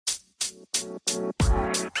Spread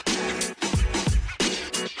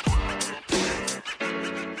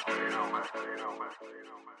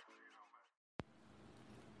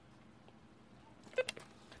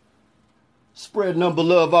number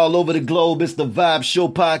love all over the globe. It's the Vibe Show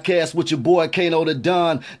podcast with your boy Kano the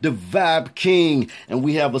Don, the Vibe King, and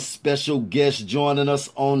we have a special guest joining us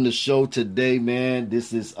on the show today, man.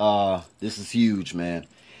 This is huge, man.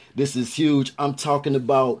 This is huge. I'm talking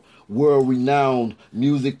about world-renowned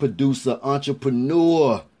music producer,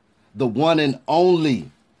 entrepreneur, the one and only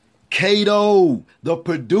Kato, the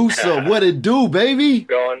producer. What it do, baby?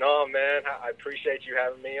 Going on, man. I appreciate you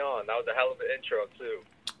having me on. That was a hell of an intro, too.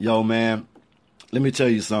 Yo, man. Let me tell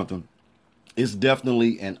you something. It's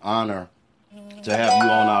definitely an honor to have you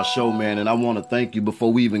on our show, man. And I want to thank you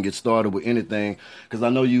before we even get started with anything, because I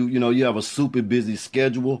know you have a super busy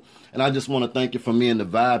schedule. And I just want to thank you from me and the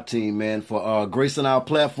Vibe team, man, for gracing our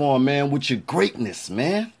platform, man, with your greatness,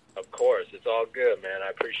 man. Of course. It's all good, man. I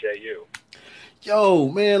appreciate you. Yo,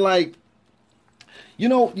 man, like, you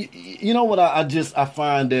know what I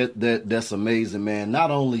find that's amazing, man. Not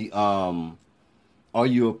only are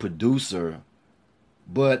you a producer,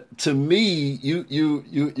 but to me,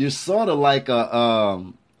 you're sort of like a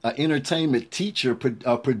entertainment teacher,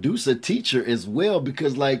 a producer teacher as well,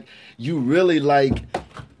 because like you really like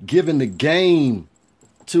giving the game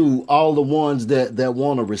to all the ones that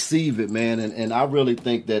want to receive it, man. And I really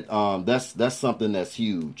think that that's something that's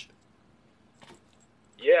huge.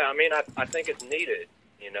 Yeah, I mean, I think it's needed.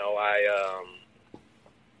 You know,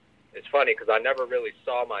 it's funny because I never really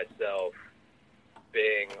saw myself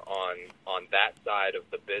being on that side of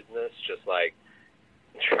the business, just like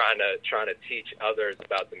trying to teach others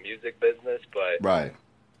about the music business, but right.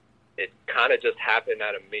 It kind of just happened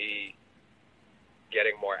out of me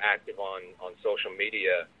getting more active on social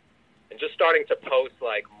media and just starting to post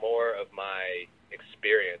like more of my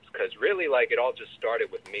experience, because really like it all just started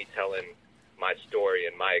with me telling my story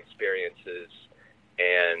and my experiences,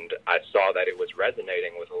 and I saw that it was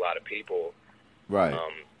resonating with a lot of people. Right.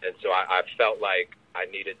 And so I felt like I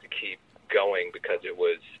needed to keep going because it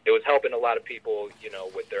was helping a lot of people, you know,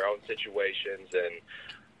 with their own situations and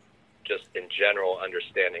just in general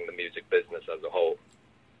understanding the music business as a whole.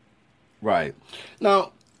 Right.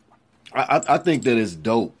 Now, I think that it's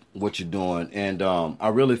dope what you're doing, and I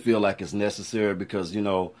really feel like it's necessary because, you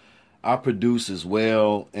know, I produce as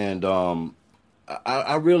well, and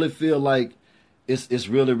I really feel like it's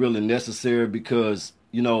really, really necessary because,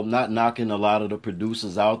 you know, not knocking a lot of the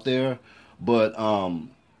producers out there, but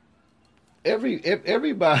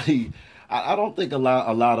everybody, I don't think a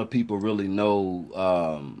lot of people really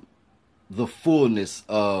know the fullness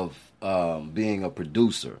of being a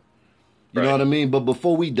producer. You know what I mean? But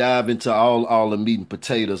before we dive into all the meat and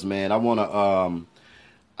potatoes, man, I want to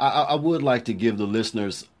I would like to give the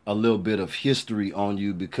listeners a little bit of history on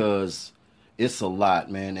you, because it's a lot,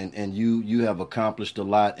 man, and you have accomplished a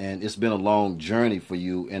lot, and it's been a long journey for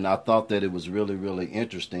you, and I thought that it was really, really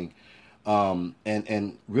interesting,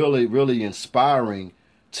 and really, really inspiring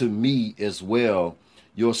to me as well,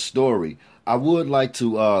 your story. I would like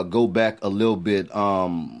to go back a little bit.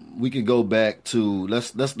 We could go back to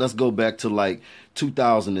let's go back to like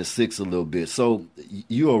 2006 a little bit. So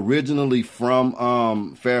you originally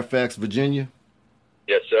from Fairfax, Virginia?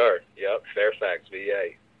 Yes, sir. Yep, Fairfax, VA.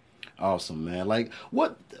 Awesome, man. Like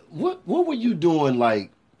what were you doing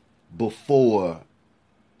like before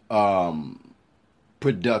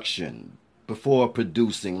production, before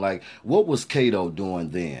producing? Like what was Kato doing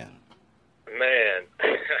then? Man,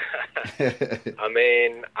 I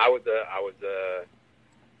mean, I was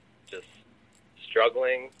just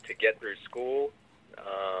struggling to get through school.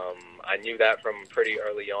 I knew that from pretty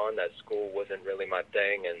early on that school wasn't really my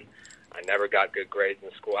thing, and I never got good grades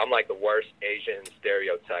in school. I'm like the worst Asian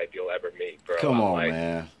stereotype you'll ever meet, bro. Come on, like,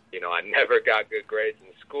 man. You know, I never got good grades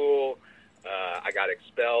in school. I got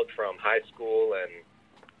expelled from high school, and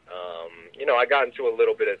you know, I got into a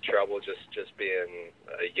little bit of trouble just being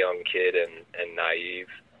a young kid and naive.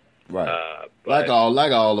 Right. Like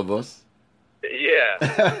all of us. Yeah.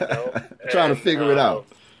 You know? Trying to figure it out.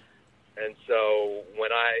 And so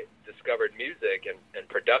when I discovered music and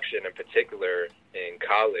production in particular in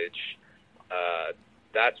college,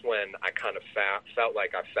 that's when I kind of felt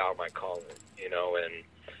like I found my calling, you know,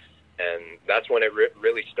 and that's when it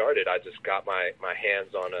really started. I just got my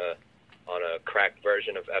hands on a cracked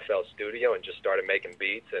version of FL Studio and just started making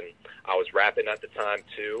beats, and I was rapping at the time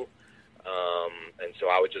too. And so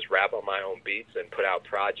I would just rap on my own beats and put out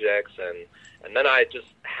projects, and then I just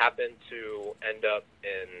happened to end up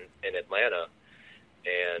in Atlanta,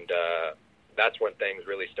 and that's when things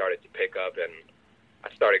really started to pick up, and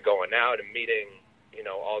I started going out and meeting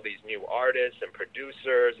all these new artists and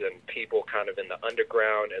producers and people kind of in the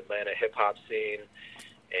underground Atlanta hip hop scene,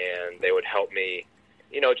 and they would help me,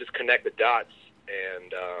 just connect the dots,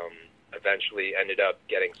 and eventually ended up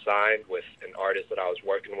getting signed with an artist that I was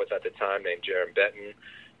working with at the time named Jaron Benton,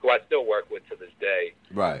 who I still work with to this day.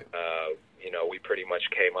 Right. We pretty much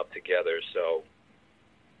came up together. So,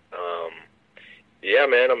 yeah,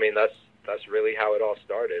 man, I mean, that's really how it all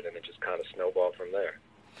started, and it just kind of snowballed from there.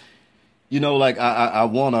 Like I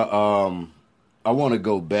wanna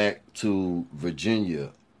go back to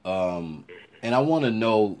Virginia, and I wanna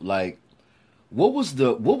know, like, what was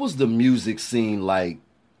the music scene like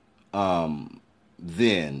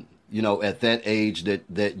then? At that age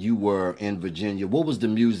that you were in Virginia, what was the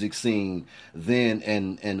music scene then,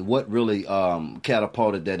 and what really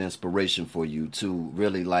catapulted that inspiration for you to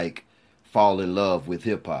really like fall in love with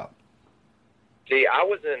hip hop? See, I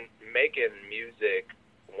wasn't making music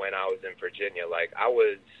when I was in Virginia. Like, I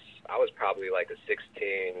was probably like a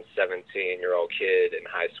 16, 17-year-old kid in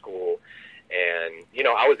high school, and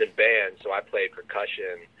I was in band, so I played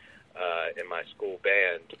percussion in my school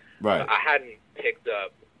band. Right. I hadn't picked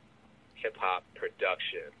up hip-hop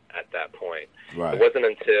production at that point. Right. It wasn't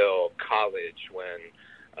until college, when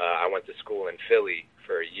I went to school in Philly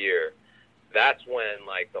for a year, that's when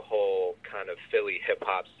like the whole kind of Philly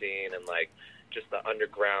hip-hop scene and like just the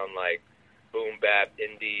underground like boom bap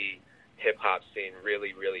indie hip-hop scene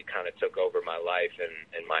really, really kind of took over my life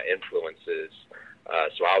and my influences.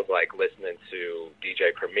 So I was like listening to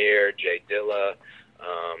DJ Premier, Jay Dilla,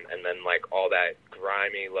 and then like all that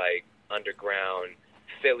grimy like underground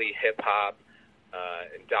Philly hip hop,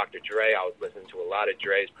 and Dr. Dre. I was listening to a lot of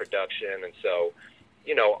Dre's production, and so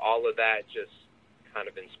all of that just kind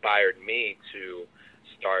of inspired me to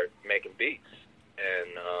start making beats.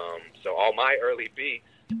 And so all my early beats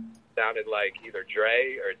sounded like either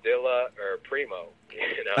Dre or Dilla or Primo,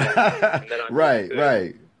 And then right.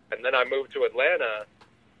 And then I moved to Atlanta,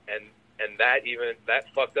 and that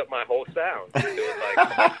fucked up my whole sound. It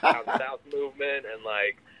was like down south movement, and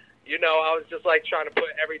like, I was just like trying to put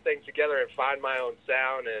everything together and find my own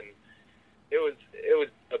sound, and it was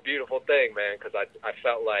a beautiful thing, man, because I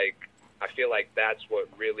feel like that's what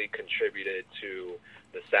really contributed to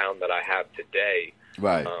the sound that I have today.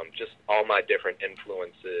 Right. Just all my different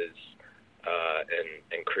influences, and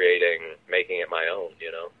making it my own,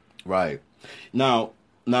 Right. Now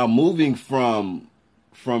moving from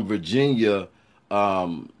Virginia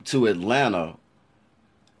to Atlanta,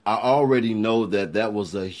 I already know that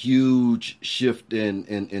was a huge shift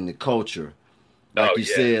in the culture, like you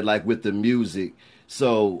said, like with the music.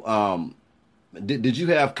 So did you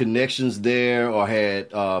have connections there, or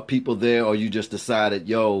had people there, or you just decided,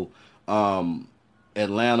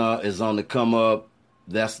 Atlanta is on the come up,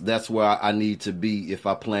 that's where I need to be if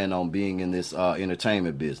I plan on being in this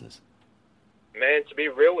entertainment business? Man, to be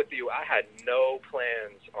real with you, I had no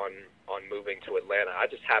plans on moving to Atlanta. I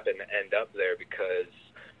just happened to end up there because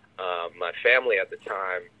my family at the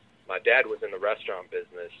time, my dad was in the restaurant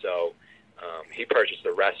business, so he purchased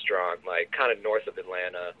a restaurant like kind of north of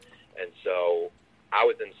Atlanta, and so I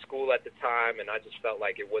was in school at the time, and I just felt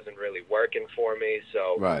like it wasn't really working for me,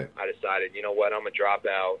 so right. I decided, you know what, I'm going to drop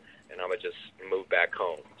out, and I'm going to just move back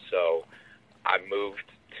home. So I moved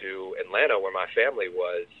to Atlanta where my family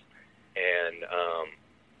was, and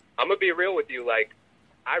I'm going to be real with you, like,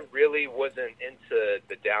 I really wasn't into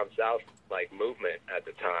the down south like movement at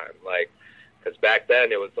the time, like, because back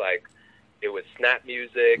then it was snap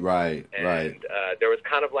music, right? There was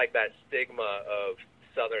kind of like that stigma of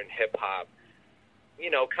Southern hip hop,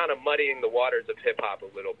 kind of muddying the waters of hip hop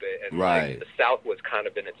a little bit, and right. Like, the South was kind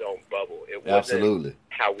of in its own bubble. It wasn't Absolutely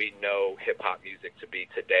how we know hip hop music to be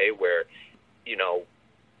today, where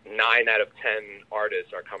 9 out of 10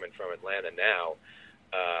 artists are coming from Atlanta now.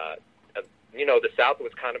 The South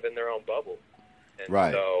was kind of in their own bubble. And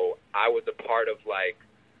right. So I was a part of like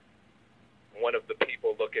one of the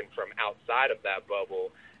people looking from outside of that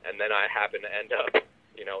bubble, and then I happened to end up,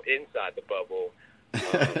 inside the bubble.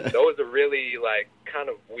 So it was a really like kind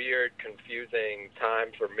of weird, confusing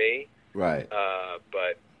time for me. Right.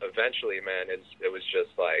 But eventually, man, it was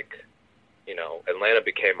just like, Atlanta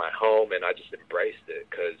became my home, and I just embraced it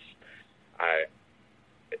because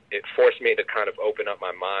it forced me to kind of open up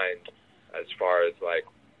my mind as far as like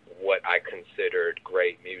what I considered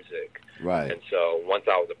great music. Right. And so once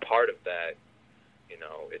I was a part of that,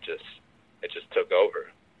 it just took over.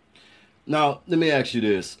 Now, let me ask you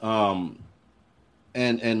this. And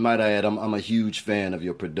might I add, I'm a huge fan of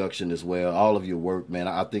your production as well. All of your work, man.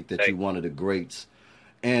 I think that you're one of the greats.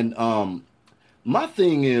 And my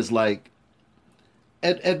thing is, like,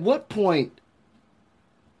 at what point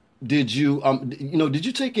did you did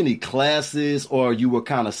you take any classes, or you were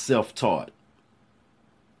kind of self-taught?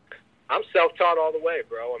 I'm self-taught all the way,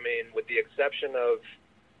 bro. I mean, with the exception of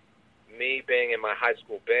me being in my high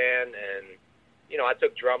school band, and I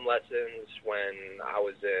took drum lessons when I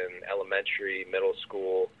was in elementary, middle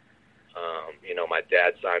school. My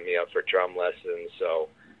dad signed me up for drum lessons, so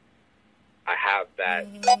I have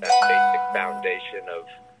that basic foundation of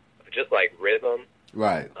just like rhythm.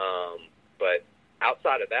 Right. But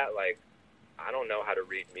outside of that, like, I don't know how to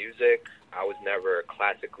read music. I was never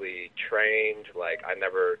classically trained. Like, I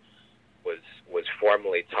never was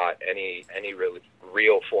formally taught any really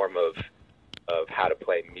real form of how to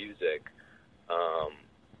play music.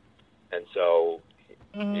 And so,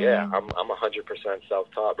 yeah, I'm 100%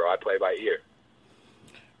 self-taught, bro. I play by ear.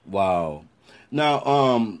 Wow. Now,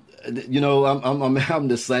 I'm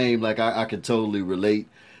the same. Like, I could totally relate,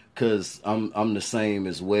 because I'm the same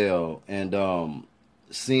as well. And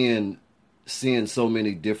seeing so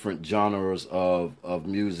many different genres of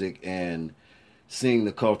music, and seeing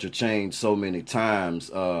the culture change so many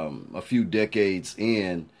times, a few decades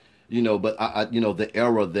in, but the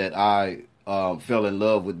era that I fell in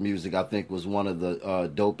love with music, I think, was one of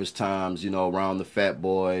the dopest times, around the Fat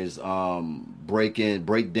Boys.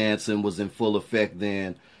 Break dancing was in full effect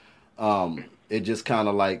then. It just kind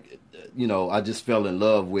of like, I just fell in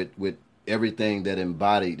love with everything that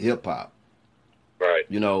embodied hip hop. Right.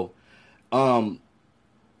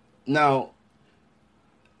 Now,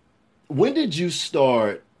 when did you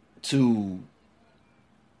start to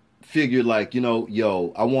figure, like, I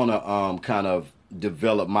want to kind of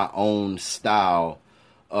develop my own style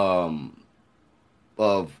of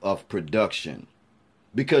production?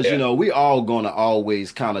 Because we all gonna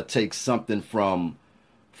always kind of take something from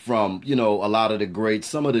a lot of the greats,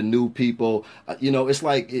 some of the new people. It's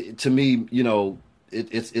like, to me,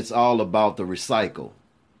 it's all about the recycle.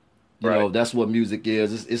 That's what music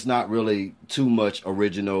is. It's not really too much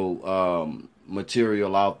original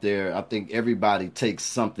material out there. I think everybody takes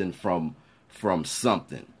something from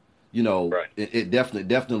something. Right. It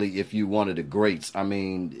definitely, if you one of the greats, I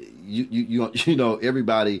mean, you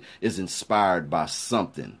everybody is inspired by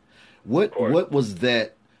something. What was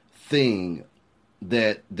that thing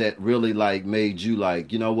that really, like, made you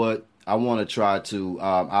like, what, I want to try to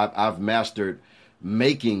I've mastered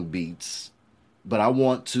making beats, but I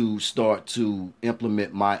want to start to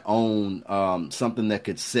implement my own something that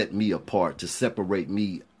could set me apart, to separate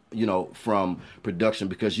me, from production,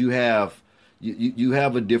 because you have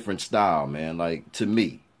a different style, man, like, to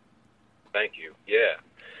me. Thank you. Yeah.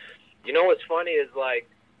 What's funny is, like,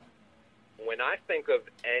 when I think of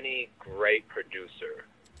any great producer,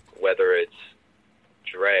 whether it's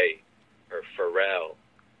Dre or Pharrell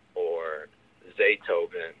or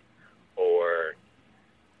Zaytoven or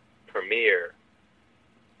Premier,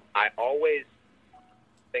 I always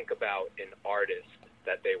think about an artist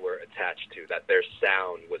that they were attached to, that their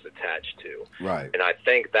sound was attached to. Right. And I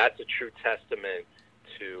think that's a true testament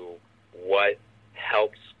to what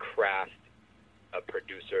helps craft a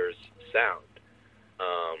producer's sound.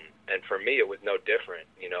 And for me, it was no different.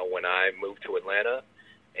 When I moved to Atlanta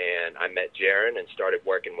and I met Jaron and started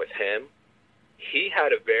working with him, he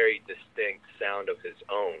had a very distinct sound of his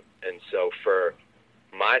own. And so for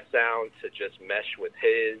my sound to just mesh with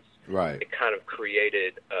his, right, it kind of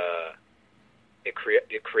created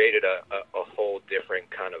it created a whole different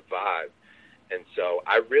kind of vibe. And so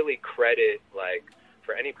I really credit, like,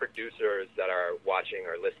 for any producers that are watching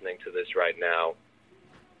or listening to this right now,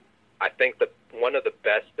 I think that one of the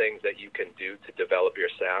best things that you can do to develop your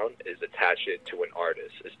sound is attach it to an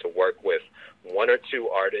artist, is to work with one or two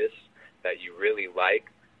artists that you really like,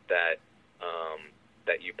 that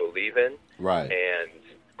you believe in, right, and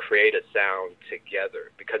create a sound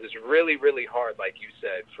together. Because it's really, really hard, like you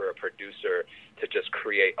said, for a producer to just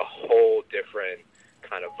create a whole different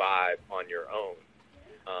kind of vibe on your own.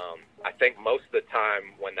 I think most of the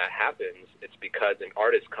time when that happens, it's because an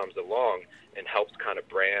artist comes along and helps kind of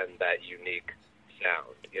brand that unique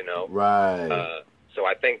sound, Right. So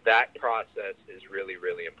I think that process is really,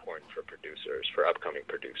 really important for producers, for upcoming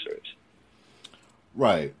producers.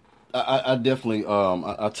 Right. I definitely,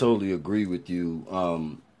 I totally agree with you.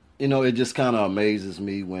 It just kind of amazes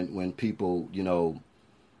me when people,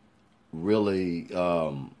 really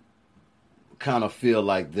kind of feel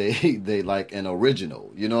like they like an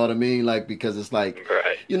original. You know what I mean? Like, because it's like,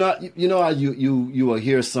 right. How you will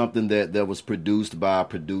hear something that was produced by a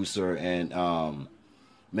producer, and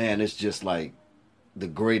man, it's just like the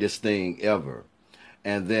greatest thing ever.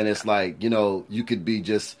 And then it's like, you could be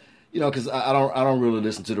just, because I don't really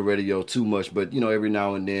listen to the radio too much, but every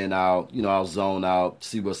now and then I'll zone out,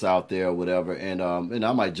 see what's out there or whatever, and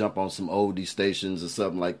I might jump on some oldie stations or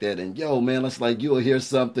something like that, and yo man, it's like you'll hear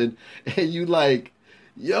something, and you like,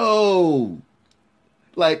 yo,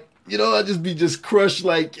 like. I just be just crushed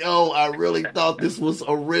like, yo, I really thought this was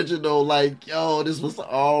original. Like, yo, this was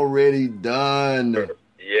already done.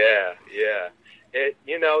 Yeah, yeah.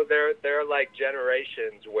 There are like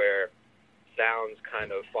generations where sounds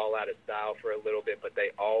kind of fall out of style for a little bit, but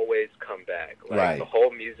they always come back. Like Right. the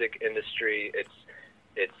whole music industry,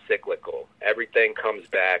 it's cyclical. Everything comes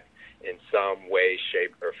back in some way,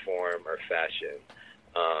 shape, or form or fashion.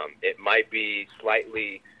 It might be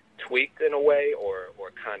slightly tweaked in a way, or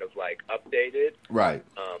kind of like updated, Right.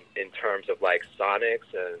 in terms of like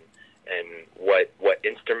sonics and what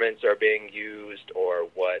instruments are being used, or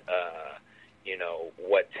what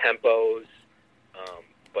tempos.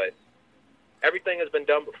 But everything has been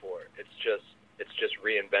done before. It's just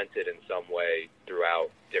reinvented in some way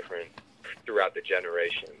throughout the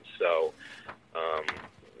generations. So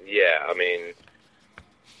yeah, I mean,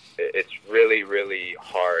 it's really, really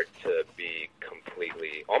hard to be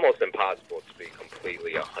almost impossible to be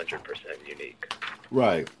completely 100% unique.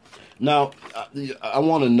 Right. Now, I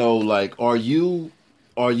want to know, like, are you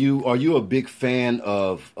a big fan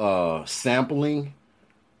of sampling?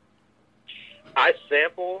 I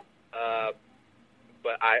sample,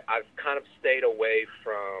 but I've kind of stayed away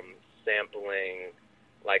from sampling.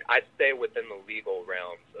 Like, I stay within the legal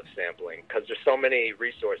realms of sampling because there's so many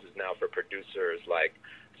resources now for producers, like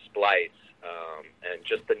Splice, and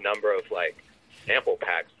just the number of like sample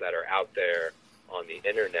packs that are out there on the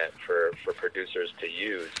internet for producers to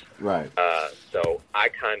use. Right. So I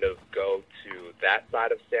kind of go to that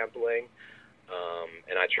side of sampling,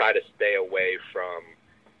 and I try to stay away from,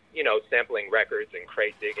 sampling records and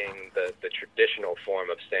crate digging, the traditional form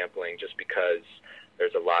of sampling, just because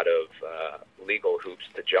there's a lot of legal hoops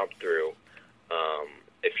to jump through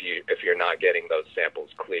if you're not getting those samples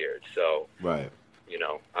cleared. So, right.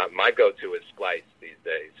 My go-to is Splice these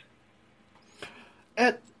days.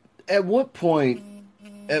 At what point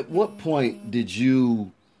did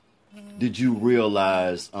you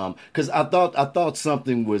realize? Because I thought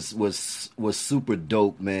something was super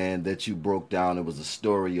dope, man. That you broke down. It was a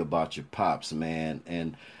story about your pops, man.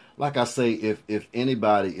 And like I say, if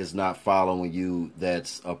anybody is not following you,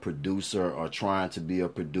 that's a producer or trying to be a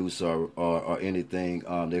producer or anything,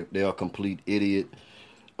 they're a complete idiot.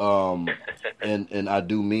 And I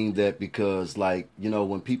do mean that because, like,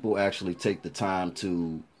 when people actually take the time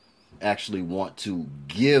to actually want to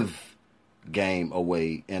give game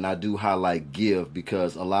away, and I do highlight give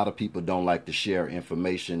because a lot of people don't like to share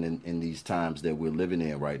information in these times that we're living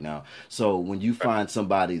in right now. So when you find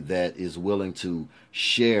somebody that is willing to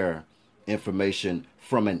share information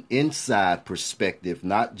from an inside perspective,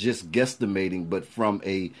 not just guesstimating, but from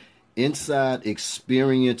a inside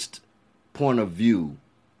experienced point of view,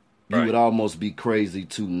 you Right. would almost be crazy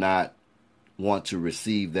to not want to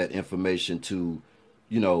receive that information to,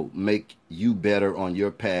 make you better on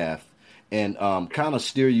your path and kind of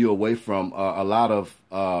steer you away from a lot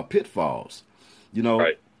of pitfalls,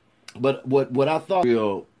 Right. But what I thought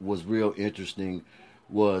was real interesting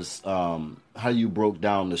was how you broke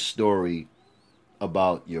down the story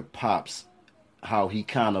about your pops, how he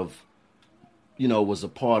kind of was a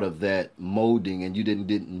part of that molding, and you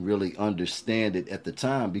didn't really understand it at the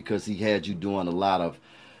time because he had you doing a lot of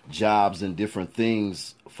jobs and different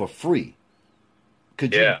things for free.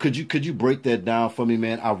 Could you break that down for me,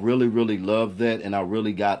 man? I really, really love that, and I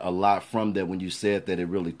really got a lot from that when you said that. It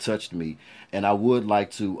really touched me, and I would like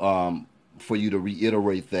to for you to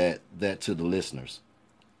reiterate that to the listeners.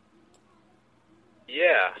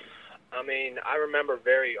 Yeah. I mean, I remember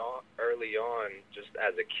early on, just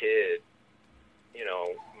as a kid,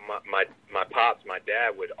 my pops, my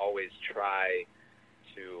dad would always try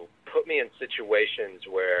to put me in situations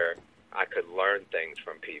where I could learn things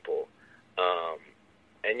from people.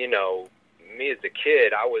 And me as a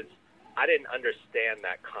kid, I didn't understand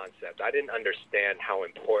that concept. I didn't understand how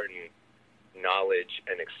important knowledge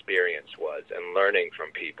and experience was, and learning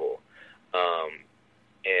from people.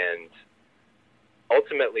 And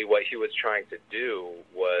ultimately, what he was trying to do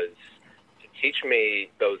was to teach me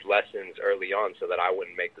those lessons early on, so that I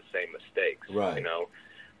wouldn't make the same mistakes. Right.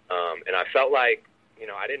 And I felt like,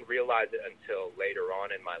 I didn't realize it until later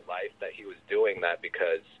on in my life that he was doing that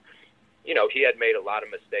because, he had made a lot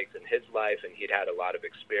of mistakes in his life, and he'd had a lot of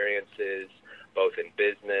experiences, both in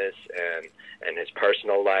business and his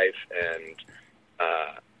personal life. And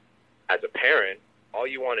as a parent, all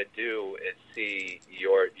you want to do is see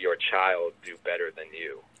your child do better than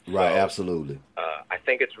you. Right, So absolutely. I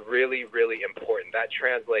think it's really, really important. That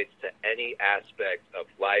translates to any aspect of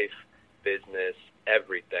life, business,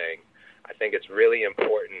 everything. I think it's really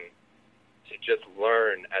important to just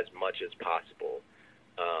learn as much as possible.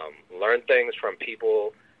 Learn things from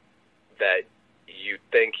people that you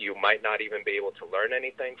think you might not even be able to learn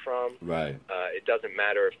anything from. Right. It doesn't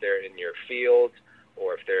matter if they're in your field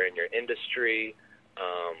or if they're in your industry.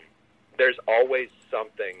 There's always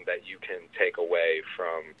something that you can take away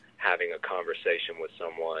from having a conversation with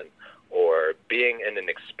someone or being in an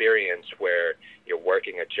experience where you're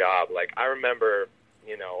working a job. Like, I remember,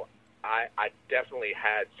 I definitely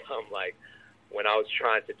had some, like, when I was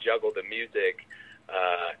trying to juggle the music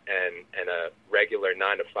and a regular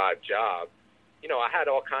 9-to-5 job, I had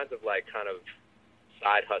all kinds of, like, kind of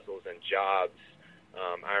side hustles and jobs.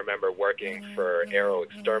 I remember working for Aero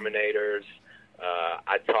Exterminators.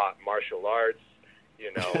 I taught martial arts.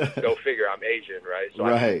 Go figure, I'm Asian, right? So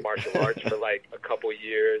I taught martial arts for like a couple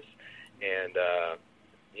years. And,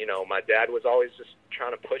 my dad was always just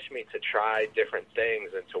trying to push me to try different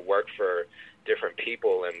things and to work for different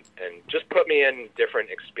people and just put me in different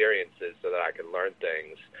experiences so that I could learn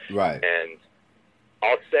things. Right. And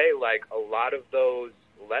I'll say, like, a lot of those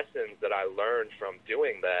lessons that I learned from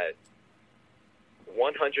doing that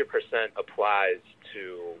 100% applies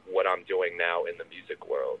to what I'm doing now in the music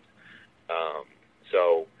world.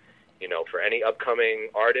 So, for any upcoming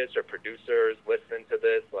artists or producers listening to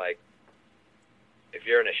this, like, if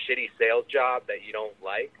you're in a shitty sales job that you don't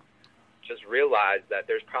like, just realize that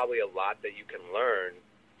there's probably a lot that you can learn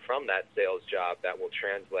from that sales job that will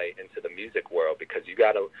translate into the music world, because you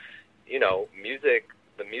got to,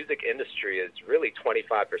 the music industry is really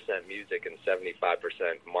 25% music and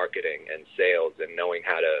 75% marketing and sales and knowing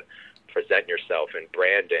how to present yourself and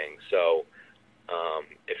branding. So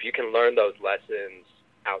if you can learn those lessons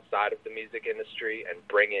outside of the music industry and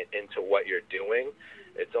bring it into what you're doing,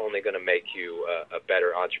 it's only going to make you a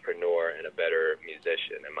better entrepreneur and a better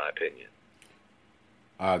musician, in my opinion.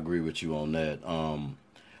 I agree with you on that.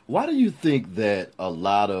 Why do you think that a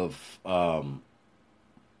lot of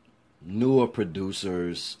newer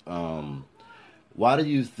producers, why do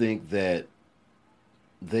you think that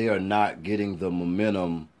they are not getting the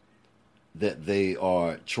momentum that they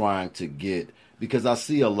are trying to get? Because I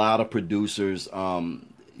see a lot of producers,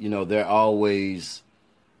 they're always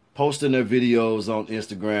posting their videos on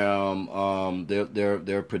Instagram,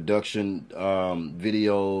 their production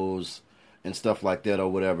videos and stuff like that or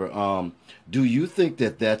whatever. Do you think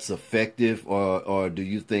that that's effective, or do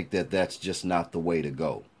you think that that's just not the way to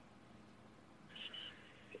go?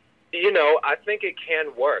 I think it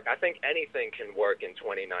can work. I think anything can work in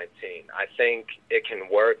 2019. I think it can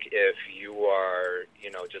work if you are,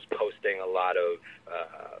 just posting a lot of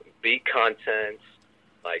beat content,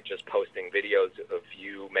 like just posting videos of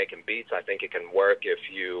you making beats. I think it can work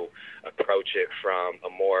if you approach it from a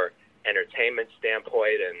more entertainment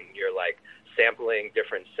standpoint and you're like sampling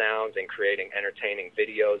different sounds and creating entertaining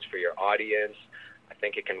videos for your audience. I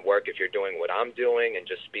think it can work if you're doing what I'm doing and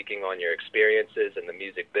just speaking on your experiences in the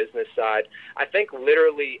music business side. I think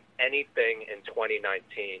literally anything in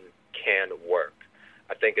 2019 can work.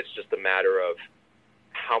 I think it's just a matter of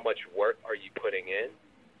how much work are you putting in,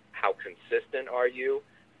 how consistent are you,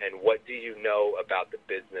 and what do you know about the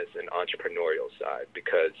business and entrepreneurial side?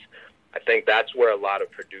 Because I think that's where a lot of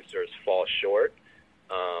producers fall short,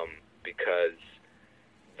 because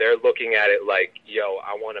they're looking at it like, yo,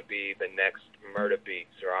 I want to be the next Murda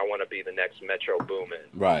Beats, or I want to be the next Metro Boomin.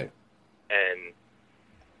 Right. And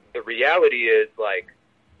the reality is, like,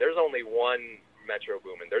 there's only one Metro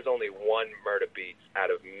Boomin. There's only one Murda Beats out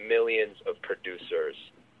of millions of producers.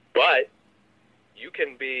 But you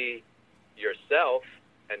can be yourself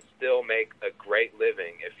and still make a great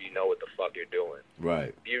living if you know what the fuck you're doing.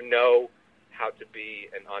 Right. If you know how to be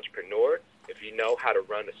an entrepreneur, if you know how to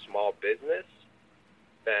run a small business,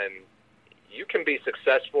 then you can be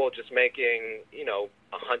successful just making,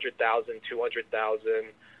 $100,000, $200,000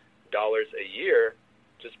 a year,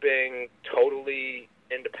 just being totally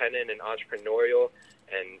independent and entrepreneurial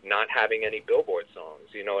and not having any Billboard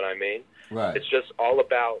songs. You know what I mean? Right. It's just all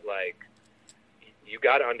about, like, you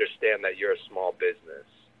got to understand that you're a small business,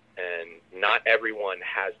 and not everyone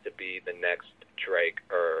has to be the next Drake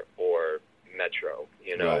or Metro.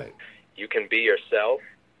 Right. You can be yourself,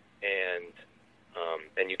 and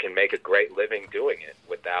you can make a great living doing it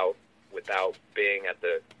without being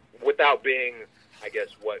I guess,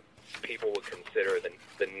 what people would consider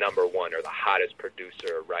the number one or the hottest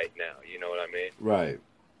producer right now. You know what I mean?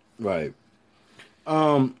 Right.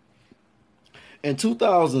 In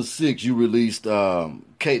 2006, you released the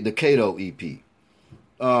Kato EP.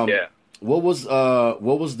 Yeah. what was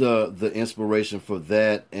the inspiration for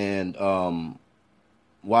that, and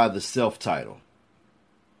why the self title?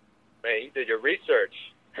 Man, you did your research.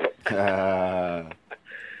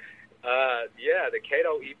 Yeah, the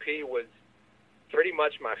Kato EP was pretty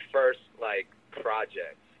much my first like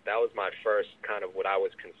project. That was my first kind of what I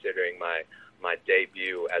was considering my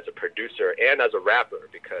debut as a producer and as a rapper,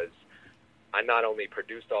 because I not only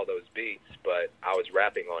produced all those beats, but I was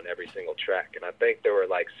rapping on every single track. And I think there were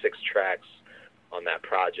like 6 tracks on that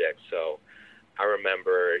project. So I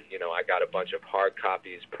remember, I got a bunch of hard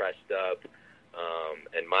copies pressed up,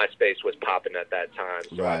 and MySpace was popping at that time.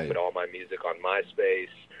 So Right. I put all my music on MySpace,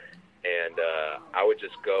 and I would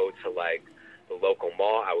just go to like the local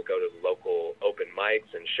mall. I would go to the local open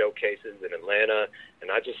mics and showcases in Atlanta, and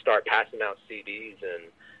I just start passing out CDs, and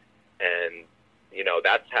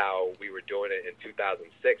that's how we were doing it in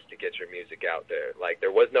 2006 to get your music out there. Like,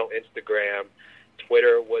 there was no Instagram,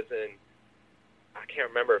 Twitter wasn't. I can't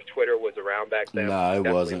remember if Twitter was around back then. Nah, it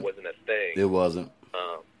definitely wasn't a thing. It wasn't.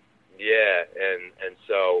 Yeah, and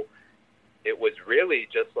so it was really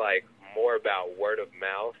just like more about word of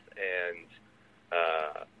mouth and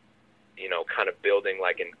kind of building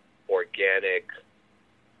like an organic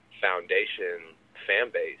foundation fan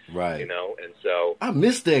base, Right. and so I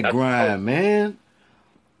missed that grind, man.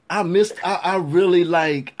 I really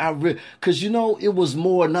cause it was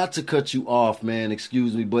more, not to cut you off, man,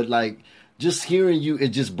 excuse me, but like just hearing you, it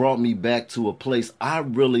just brought me back to a place. I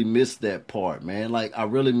really missed that part, man. Like, I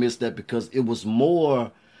really missed that because it was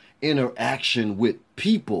more interaction with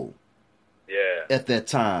people. Yeah. At that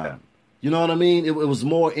time. You know what I mean? It was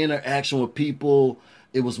more interaction with people.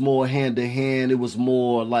 It was more hand to hand. It was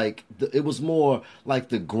more like the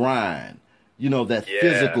grind. That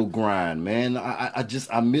physical grind, man. I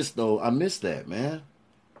miss that, man.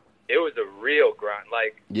 It was a real grind.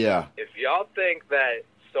 Like, yeah. If y'all think that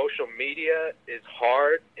social media is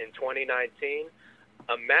hard in 2019,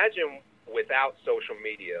 imagine without social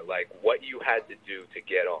media, like what you had to do to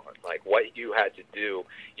get on, like what you had to do.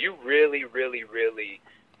 You really, really, really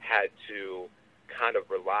had to kind of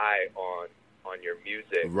rely on your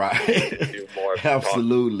music, right? To do more.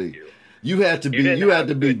 Absolutely. You had to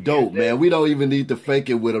be dope, man. We don't even need to fake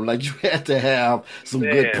it with them. Like, you had to have some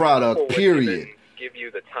good product. Period. Give you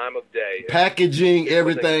the time of day, packaging,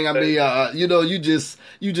 everything. I mean,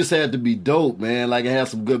 you just had to be dope, man. Like, and have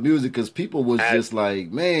some good music, because people was just like,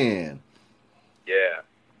 man. Yeah.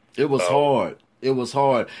 It was hard. It was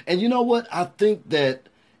hard. And you know what? I think that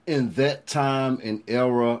in that time and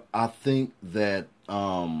era, I think that,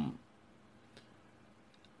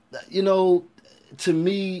 to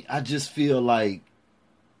me, I just feel like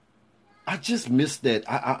I just miss that.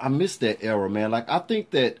 I miss that era, man. Like, I think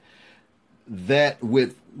that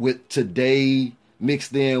with today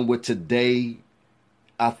mixed in with today,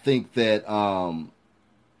 I think that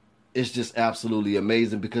it's just absolutely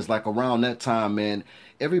amazing, because like around that time, man,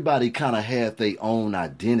 everybody kind of had their own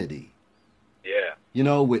identity. Yeah.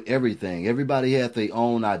 With everything. Everybody had their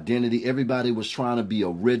own identity. Everybody was trying to be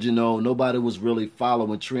original. Nobody was really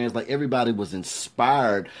following trends. Like, everybody was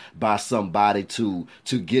inspired by somebody to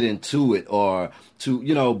get into it, or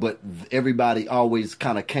to, but everybody always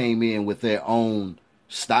kind of came in with their own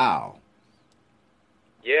style.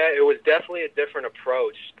 Yeah, it was definitely a different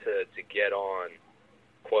approach to get on,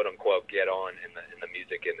 quote unquote, get on in the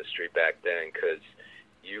music industry back then, because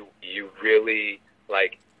you really,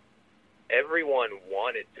 like, everyone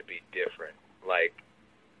wanted to be different. Like,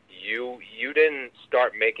 you didn't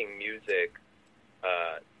start making music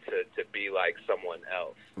to be like someone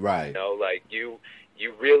else. Right. Like, you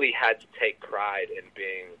really had to take pride in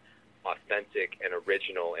being authentic and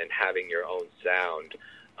original and having your own sound.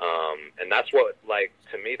 And that's what, like,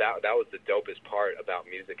 to me, that was the dopest part about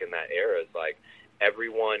music in that era, is like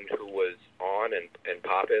everyone who was on and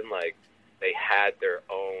popping, like, they had their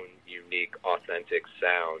own unique, authentic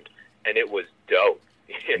sound. And it was dope,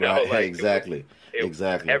 Right. Like, exactly.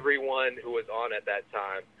 Exactly. Everyone who was on at that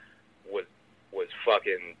time was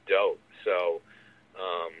fucking dope. So,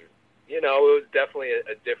 it was definitely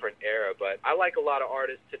a different era. But I like a lot of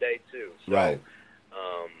artists today too. So, right.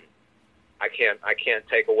 I can't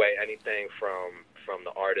take away anything from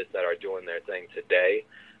the artists that are doing their thing today.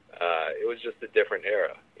 It was just a different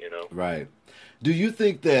era, Right. Do you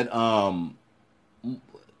think that?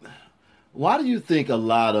 Why do you think a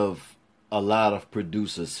lot of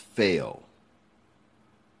producers fail?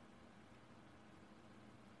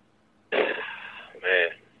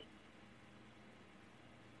 Man,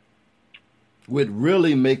 with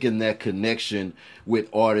really making that connection with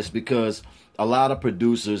artists, because a lot of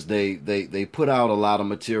producers, they put out a lot of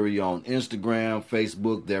material on Instagram,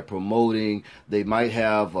 Facebook. They're promoting. They might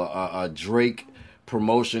have a Drake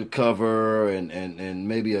promotion cover and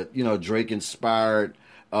maybe a Drake inspired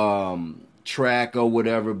track or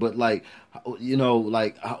whatever. But like,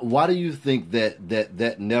 why do you think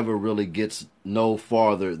that never really gets no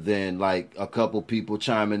farther than like a couple people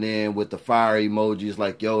chiming in with the fire emojis,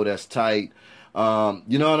 like, yo, that's tight.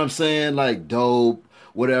 You know what I'm saying? Like, dope,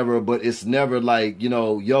 whatever. But it's never like,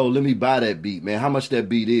 yo, let me buy that beat, man. How much that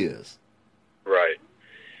beat is? Right.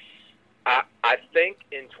 I think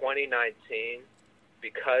in 2019,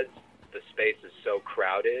 because the space is so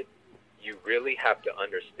crowded, you really have to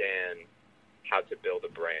understand how to build a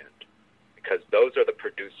brand, because those are the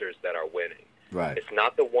producers that are winning. Right. It's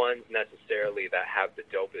not the ones necessarily that have the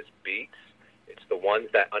dopest beats. It's the ones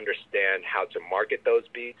that understand how to market those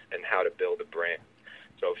beats and how to build a brand.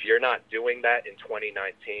 So if you're not doing that in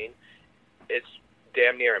 2019, it's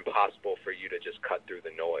damn near impossible for you to just cut through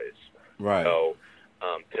the noise. Right. So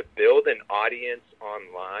to build an audience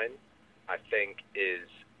online, I think is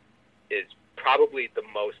probably the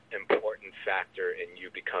most important factor in you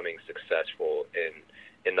becoming successful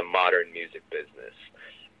in the modern music business.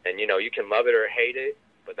 And, you can love it or hate it,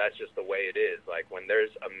 but that's just the way it is. Like, when there's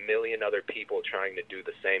a million other people trying to do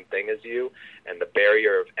the same thing as you, and the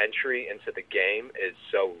barrier of entry into the game is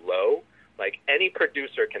so low, like, any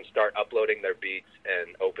producer can start uploading their beats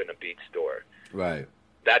and open a beat store. Right.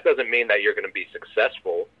 That doesn't mean that you're going to be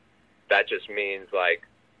successful. That just means, like,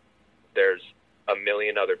 there's a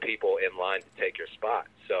million other people in line to take your spot.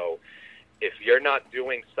 So if you're not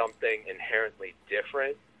doing something inherently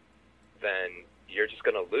different, then you're just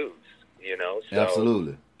going to lose, So,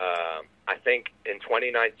 absolutely. I think in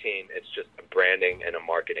 2019, it's just a branding and a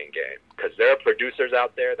marketing game, because there are producers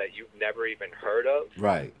out there that you've never even heard of,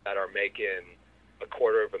 right, that are making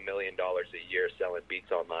 $250,000 a year selling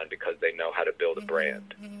beats online because they know how to build a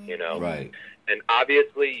brand, Right. And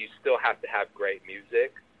obviously, you still have to have great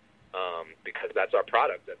music, because that's our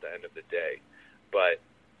product at the end of the day. But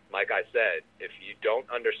like I said, if you don't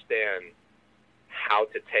understand how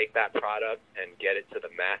to take that product and get it to the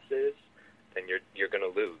masses, then you're going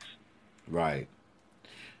to lose. Right.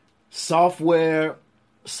 Software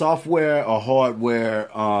or hardware,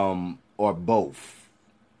 or both?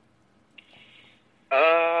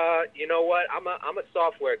 You know what? I'm a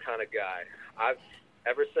software kind of guy.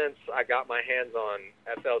 Ever since I got my hands on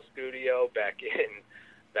FL Studio back in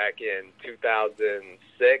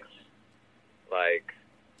 2006, like,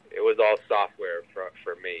 it was all software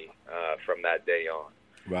for me from that day on.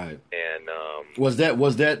 Right. And was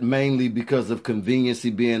that mainly because of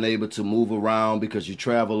conveniency, being able to move around, because you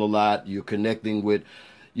travel a lot, you're connecting with,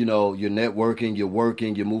 you're networking, you're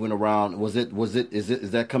working, you're moving around. Is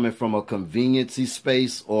that coming from a conveniency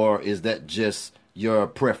space, or is that just your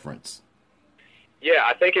preference? Yeah,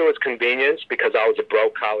 I think it was convenience, because I was a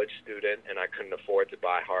broke college student and I couldn't afford to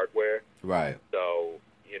buy hardware. Right. So,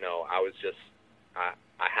 I was just, I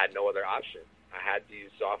had no other option. I had to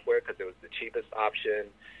use software because it was the cheapest option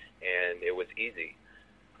and it was easy.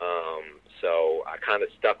 So I kind of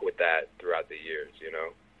stuck with that throughout the years,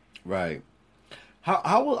 Right.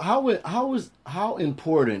 How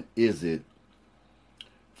important is it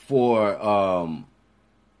for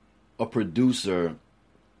a producer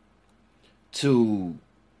to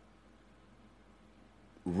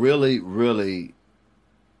really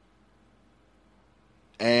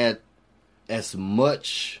add as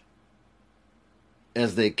much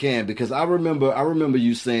as they can? Because I remember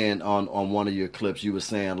you saying on one of your clips, you were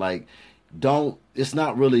saying, like, it's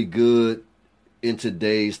not really good in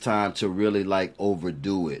today's time to really, like,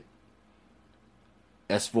 overdo it,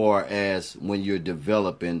 as far as when you're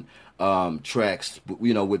developing tracks,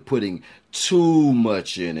 with putting too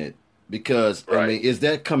much in it. Because, right. I mean, is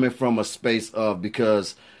that coming from a space of,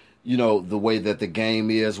 because, the way that the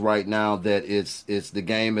game is right now, that it's the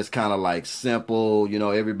game is kind of like simple,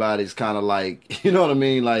 everybody's kind of like, you know what I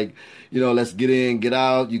mean? Like, let's get in, get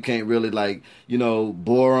out. You can't really, like,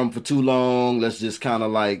 bore them for too long. Let's just kind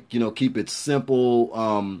of like, keep it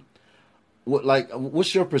simple.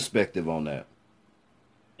 What's your perspective on that?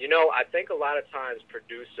 I think a lot of times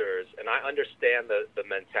producers, and I understand the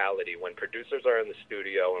mentality, when producers are in the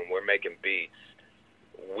studio and we're making beats,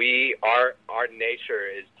 our nature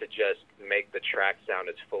is to just make the track sound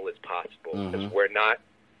as full as possible. Because we're not,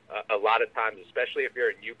 a lot of times, especially if you're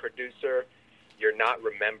a new producer, you're not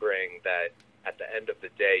remembering that at the end of the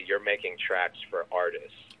day, you're making tracks for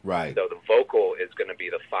artists. Right. So the vocal is going to be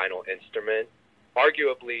the final instrument,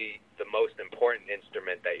 arguably the most important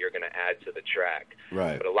instrument that you're going to add to the track.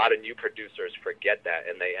 Right. But a lot of new producers forget that,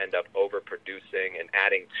 and they end up overproducing and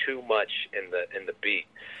adding too much in the beat.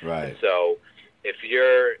 Right. And so if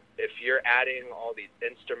you're adding all these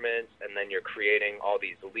instruments and then you're creating all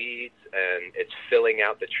these leads and it's filling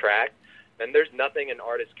out the track, then there's nothing an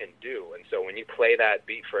artist can do. And so when you play that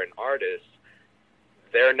beat for an artist,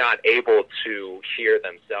 they're not able to hear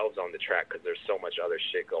themselves on the track because there's so much other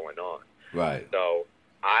shit going on. Right. So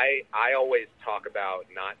I always talk about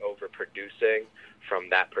not overproducing from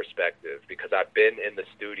that perspective, because I've been in the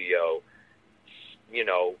studio, you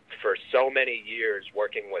know, for so many years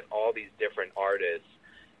working with all these different artists,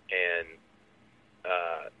 and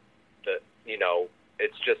you know,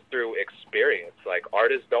 it's just through experience. Like,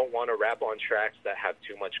 artists don't want to rap on tracks that have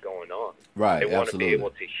too much going on. Right. They want Absolutely. to be able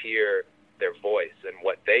to hear their voice and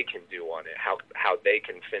what they can do on it, how they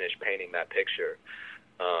can finish painting that picture.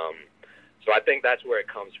 So I think that's where it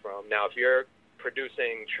comes from. Now, if you're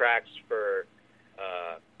producing tracks for,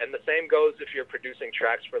 and the same goes if you're producing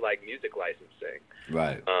tracks for like music licensing,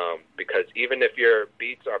 Right. because even if your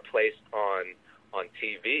beats are placed on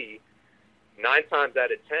TV, 9 times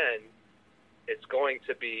out of 10, it's going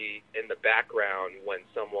to be in the background when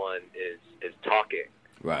someone is talking.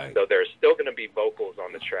 Right. So there's still going to be vocals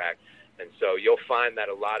on the track. And so you'll find that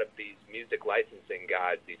a lot of these music licensing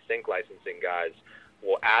guys, these sync licensing guys,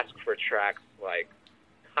 will ask for tracks like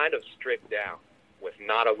kind of stripped down with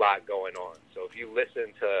not a lot going on. So if you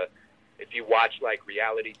watch like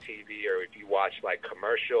reality TV or if you watch like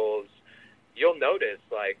commercials, you'll notice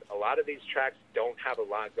like a lot of these tracks don't have a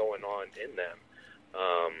lot going on in them.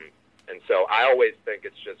 And so I always think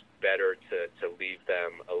it's just better to leave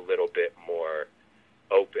them a little bit more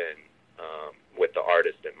open with the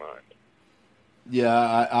artist in mind. Yeah,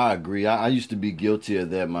 I agree. I used to be guilty of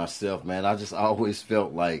that myself, man. I always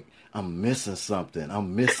felt like I'm missing something.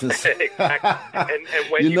 Exactly. And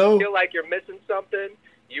when you feel like you're missing something,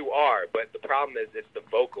 you are. But the problem is it's the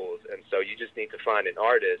vocals. And so you just need to find an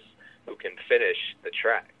artist who can finish the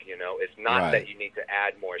track. You know, it's not that you need to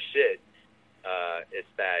add more shit. It's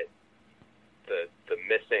that the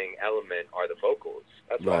missing element are the vocals.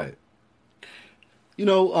 That's right. All. You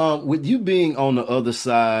know, with you being on the other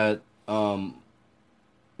side,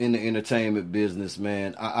 in the entertainment business,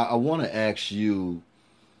 man, I want to ask you,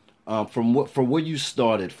 from where you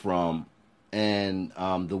started from, and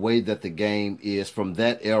the way that the game is from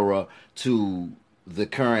that era to the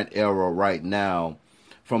current era right now,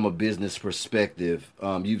 from a business perspective.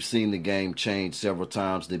 You've seen the game change several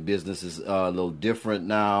times. The business is a little different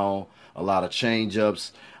now. A lot of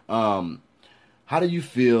change-ups. How do you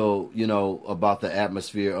feel, you know, about the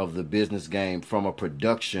atmosphere of the business game from a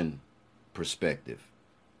production perspective?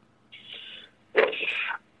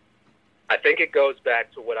 I think it goes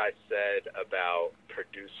back to what I said about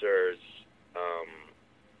producers.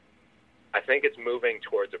 I think it's moving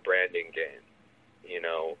towards a branding game. You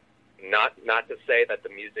know, not to say that the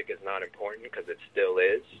music is not important, because it still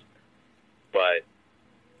is, but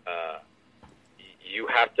you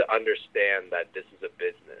have to understand that this is a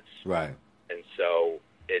business. Right. And so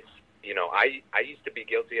it's, you know, I used to be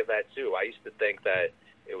guilty of that too. I used to think that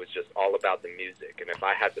it was just all about the music. And if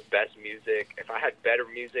I had the best music, if I had better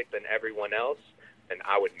music than everyone else, then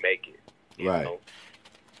I would make it. You know?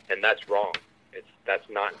 And that's wrong. That's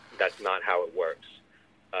not how it works.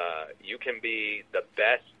 You can be the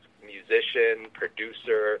best musician,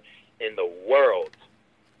 producer in the world,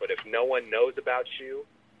 but if no one knows about you,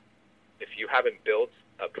 if you haven't built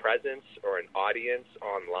a presence or an audience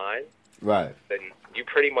online, then you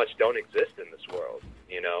pretty much don't exist in this world,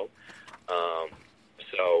 you know?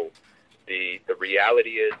 So the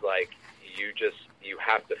reality is, like, you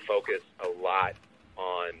have to focus a lot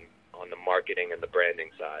on the marketing and the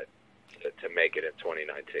branding side to make it in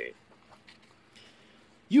 2019.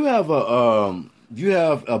 You have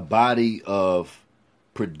a body of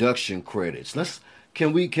production credits.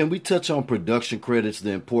 Can we touch on production credits,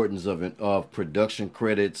 the importance of production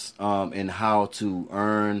credits, and how to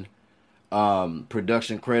earn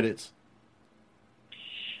production credits?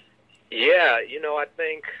 Yeah, you know, I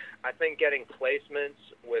think getting placements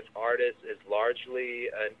with artists is largely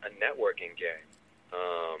a networking game.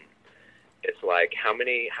 It's like, how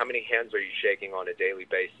many hands are you shaking on a daily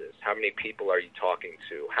basis? How many people are you talking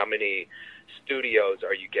to? How many studios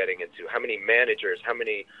are you getting into? How many managers? How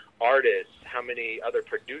many artists? How many other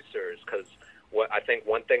producers? Because what I think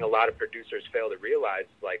one thing a lot of producers fail to realize,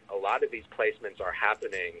 like, a lot of these placements are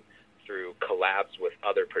happening through collabs with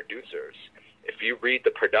other producers. If you read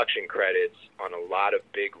the production credits on a lot of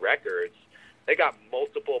big records, they got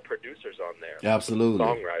multiple producers on there. Absolutely.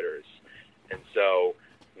 Songwriters. And so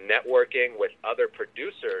networking with other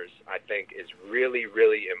producers, I think, is really,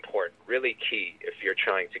 really important, really key if you're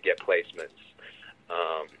trying to get placements.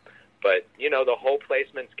 But you know, the whole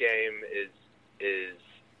placements game is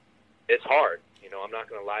it's hard. You know, I'm not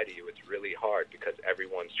going to lie to you. It's really hard because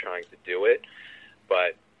everyone's trying to do it.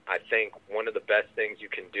 But I think one of the best things you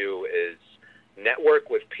can do is network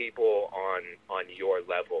with people on your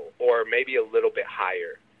level, or maybe a little bit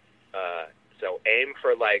higher. So aim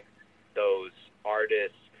for like those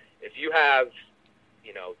artists. If you have,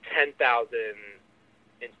 you know, 10,000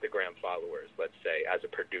 Instagram followers, let's say, as a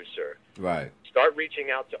producer, right, start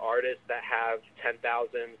reaching out to artists that have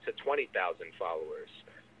 10,000 to 20,000 followers.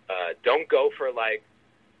 Don't go for like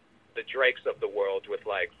the Drakes of the world with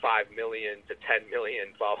like 5 million to 10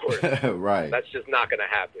 million followers. Right. That's just not going to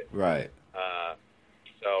happen. Right.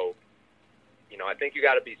 So, you know, I think you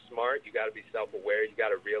got to be smart. You got to be self-aware. You got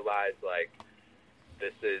to realize like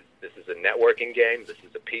this is a networking game. This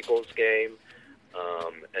is a people's game.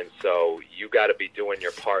 And so you got to be doing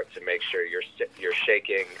your part to make sure you're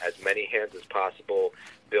shaking as many hands as possible,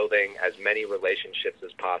 building as many relationships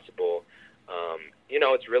as possible. You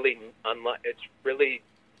know, it's really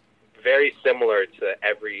very similar to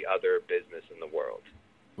every other business in the world.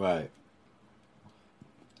 Right.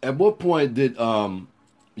 At what point did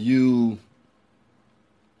you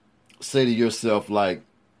say to yourself, like,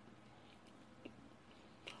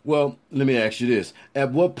 well, let me ask you this.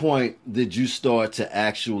 At what point did you start to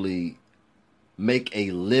actually make a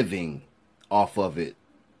living off of it,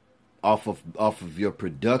 off of your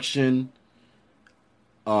production,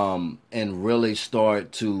 and really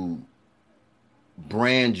start to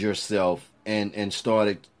brand yourself and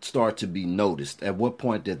start to be noticed? At what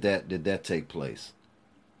point did that take place?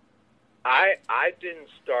 I didn't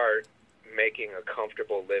start making a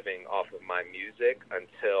comfortable living off of my music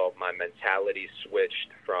until my mentality switched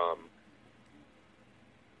from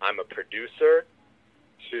I'm a producer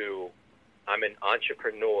to I'm an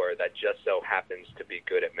entrepreneur that just so happens to be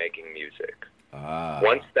good at making music.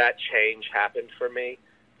 Once that change happened for me,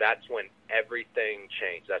 that's when everything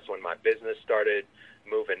changed. That's when my business started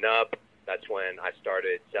moving up. That's when I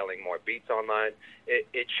started selling more beats online.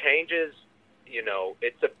 It changes, you know,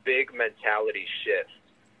 it's a big mentality shift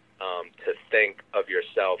to think of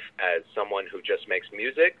yourself as someone who just makes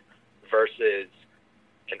music versus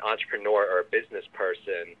an entrepreneur or a business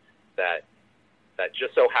person that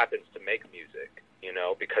just so happens to make music, you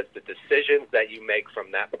know, because the decisions that you make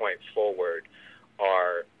from that point forward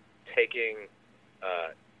are taking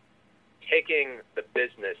the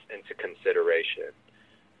business into consideration.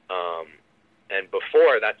 And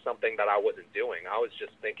before, that's something that I wasn't doing. I was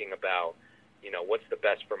just thinking about, you know, what's the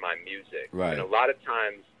best for my music. Right. And a lot of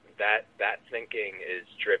times that thinking is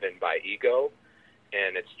driven by ego,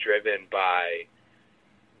 and it's driven by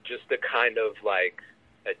just the kind of like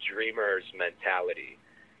a dreamer's mentality.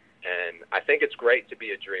 And I think it's great to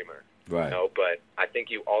be a dreamer, right, you know, but I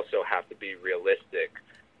think you also have to be realistic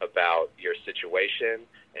about your situation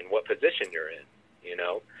and what position you're in, you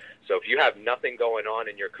know. So if you have nothing going on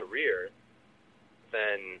in your career,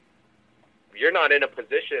 then you're not in a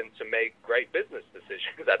position to make great business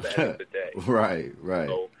decisions at the end of the day. Right.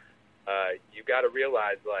 So you got to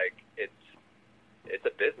realize, like, it's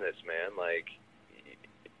a business, man. Like,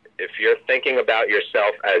 if you're thinking about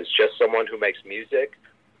yourself as just someone who makes music,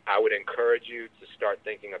 I would encourage you to start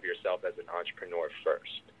thinking of yourself as an entrepreneur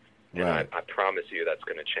first. And right. I promise you that's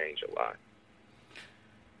going to change a lot.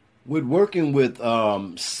 With working with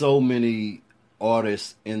so many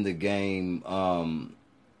artists in the game, and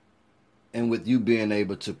with you being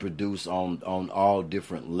able to produce on all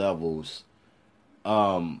different levels,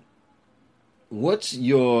 what's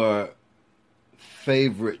your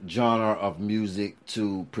favorite genre of music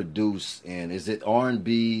to produce in? Is it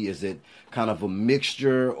R&B? Is it kind of a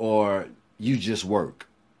mixture, or you just work?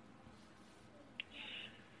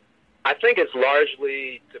 I think it's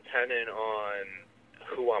largely dependent on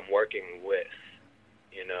who I'm working with.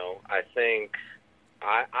 You know, I think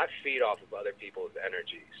I feed off of other people's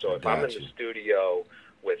energy. So if I'm in the studio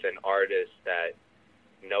with an artist that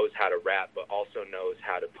knows how to rap, but also knows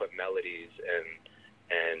how to put melodies and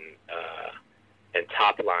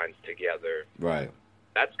top lines together, right,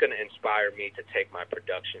 that's going to inspire me to take my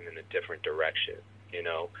production in a different direction. You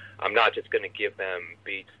know, I'm not just going to give them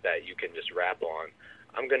beats that you can just rap on.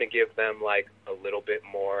 I'm going to give them like a little bit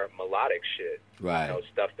more melodic shit, right, you know,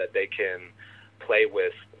 stuff that they can play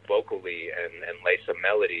with vocally and lay some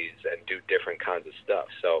melodies and do different kinds of stuff.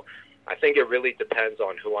 So I think it really depends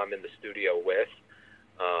on who I'm in the studio with.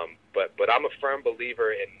 But I'm a firm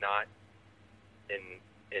believer in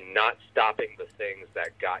not stopping the things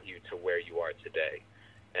that got you to where you are today.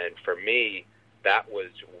 And for me, that was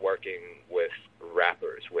working with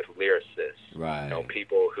rappers, with lyricists, right? You know,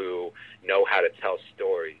 people who know how to tell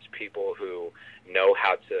stories, people who know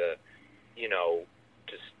how to, you know,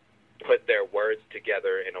 just put their words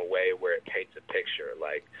together in a way where it paints a picture.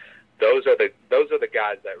 Like those are the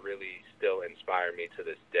guys that really still inspire me to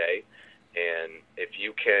this day. And if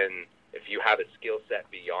you have a skill set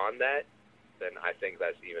beyond that, then I think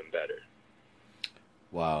that's even better.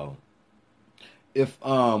 Wow. If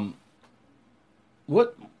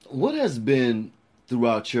what has been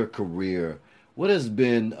throughout your career? What has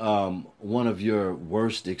been one of your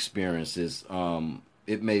worst experiences?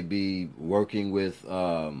 It may be working with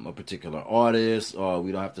a particular artist, or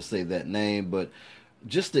we don't have to say that name, but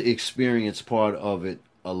just the experience part of it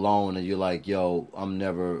alone, and you're like, yo, I'm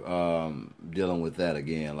never dealing with that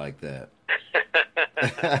again like that.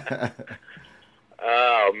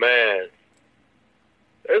 Oh, man.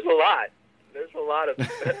 There's a lot of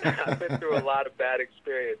I've been through a lot of bad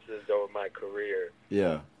experiences over my career.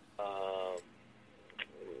 Yeah.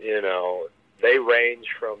 You know, they range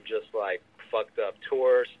from just like fucked up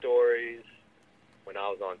tour stories when I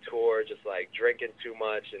was on tour, just like drinking too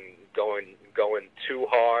much and going too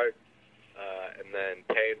hard, and then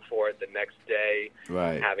paying for it the next day,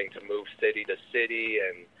 right? Having to move city to city,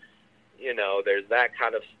 and you know, there's that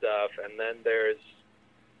kind of stuff, and then there's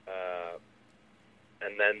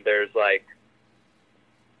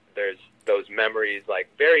those memories like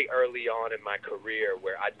very early on in my career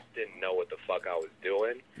where I just didn't know what the fuck I was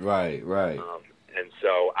doing. Right. And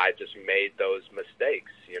so I just made those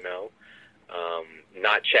mistakes, you know,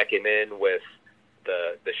 not checking in with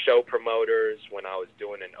the show promoters when I was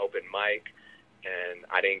doing an open mic and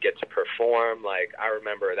I didn't get to perform. Like, I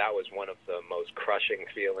remember that was one of the most crushing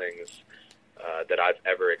feelings that I've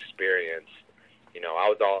ever experienced. You know, I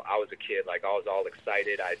was a kid, like I was all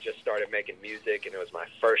excited. I just started making music and it was my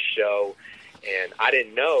first show. And I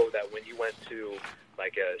didn't know that when you went to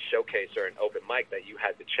like a showcase or an open mic that you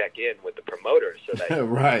had to check in with the promoter so that you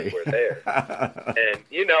right. were there. And,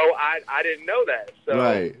 you know, I didn't know that. So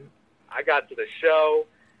right. I got to the show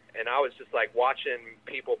and I was just like watching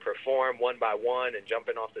people perform one by one and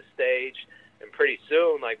jumping off the stage. And pretty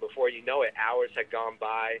soon, like before you know it, hours had gone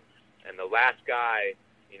by and the last guy,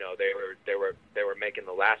 you know, they were making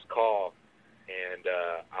the last call, and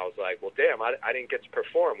I was like, well, damn, I didn't get to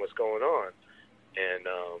perform. What's going on? And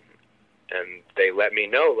they let me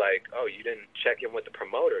know, like, oh, you didn't check in with the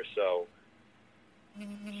promoter, so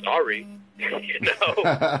sorry, you know.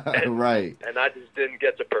 And, right. And I just didn't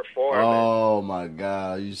get to perform. Oh my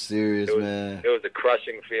God, are you serious, man? It was a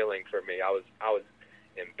crushing feeling for me. I was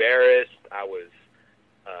embarrassed. I was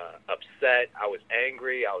upset. I was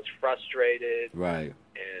angry. I was frustrated. Right.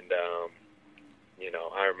 And, you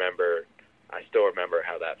know, I still remember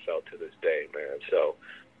how that felt to this day, man. So,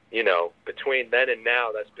 you know, between then and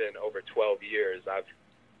now, that's been over 12 years. I've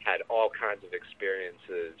had all kinds of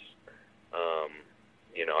experiences.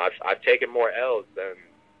 You know, I've taken more L's than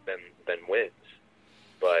wins,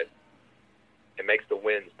 but it makes the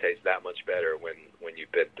wins taste that much better when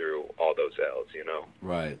you've been through all those L's, you know?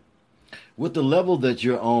 Right. With the level that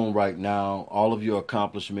you're on right now, all of your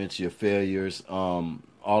accomplishments, your failures,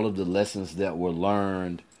 all of the lessons that were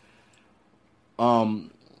learned,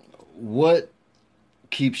 what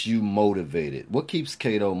keeps you motivated? What keeps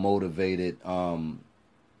Kato motivated and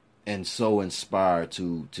so inspired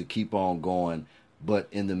to keep on going, but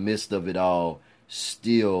in the midst of it all,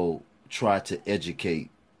 still try to educate?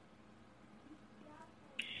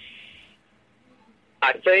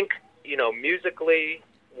 I think, you know, musically,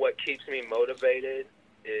 what keeps me motivated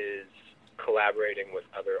is collaborating with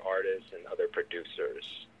other artists and other producers.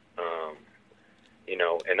 You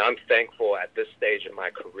know, and I'm thankful at this stage in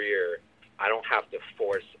my career, I don't have to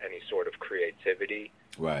force any sort of creativity.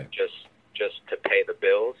 Right. Just to pay the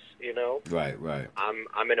bills, you know? Right.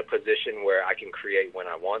 I'm in a position where I can create when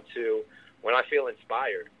I want to, when I feel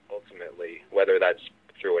inspired, ultimately, whether that's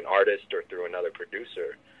through an artist or through another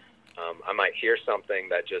producer. I might hear something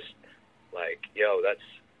that just like, yo,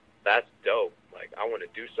 that's dope. Like, I want to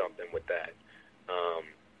do something with that.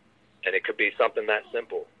 And it could be something that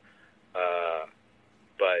simple.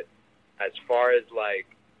 But as far as like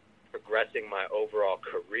progressing my overall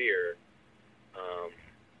career,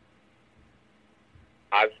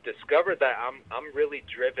 I've discovered that I'm really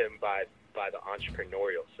driven by the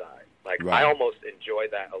entrepreneurial side. Like, right. I almost enjoy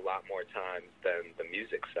that a lot more times than the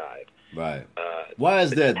music side. Right. Why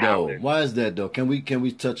is that though? Why is that though? Can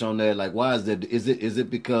we touch on that? Like, why is that? Is it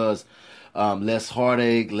because less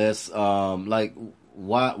heartache, less like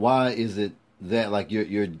why is it that like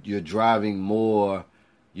you're driving more,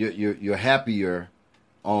 you're happier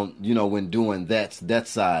on, you know, when doing that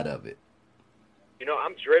side of it?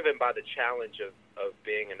 I'm driven by the challenge of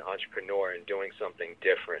being an entrepreneur and doing something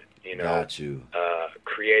different, Got you.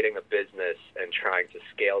 Creating a business and trying to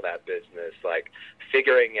scale that business, like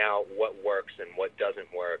figuring out what works and what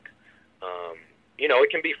doesn't work. It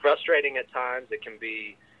can be frustrating at times. It can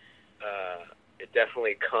be, it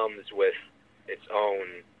definitely comes with its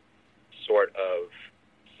own sort of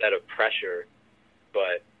set of pressure,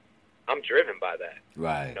 but I'm driven by that.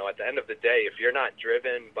 Right. At the end of the day, if you're not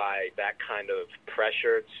driven by that kind of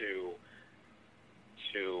pressure to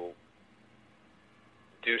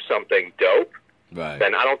do something dope, right,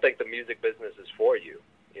 then I don't think the music business is for you.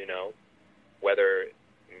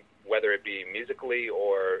 Whether it be musically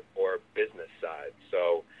or business side.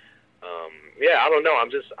 So, I don't know.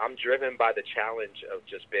 I'm driven by the challenge of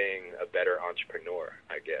just being a better entrepreneur,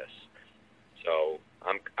 I guess. So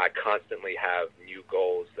I constantly have new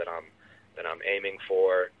goals that I'm aiming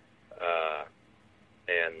for,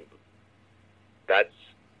 and that's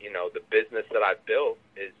the business that I've built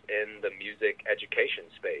is in the music education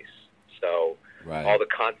space. So right. all the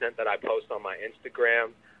content that I post on my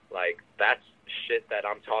Instagram, like that's shit that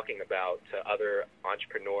I'm talking about to other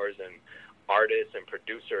entrepreneurs and artists and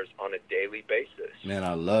producers on a daily basis. Man,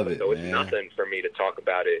 I love it. So it's man. nothing for me to talk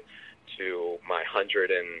about it to my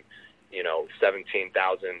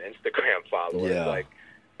 17,000 Instagram followers. Yeah. Like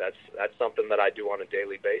that's something that I do on a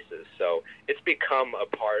daily basis. So it's become a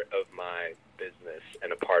part of my business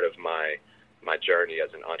and a part of my journey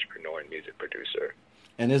as an entrepreneur and music producer.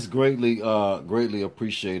 And it's greatly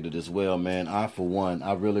appreciated as well, man. For one,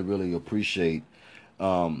 I really, really appreciate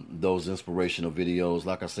those inspirational videos.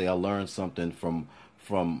 Like I say, I learned something from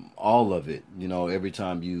all of it. Every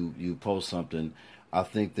time you post something, I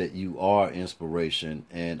think that you are inspiration,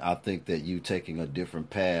 and I think that you taking a different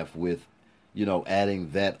path with,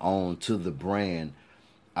 adding that on to the brand.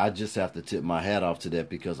 I just have to tip my hat off to that,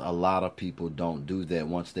 because a lot of people don't do that.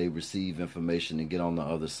 Once they receive information and get on the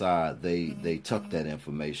other side, they tuck that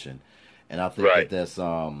information, and I think right.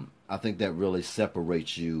 I think that really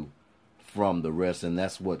separates you from the rest, and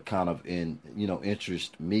that's what kind of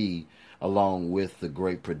interests me, along with the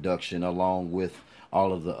great production, along with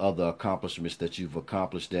all of the other accomplishments that you've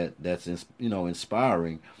accomplished. That's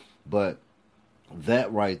inspiring, but that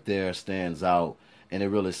right there stands out. And it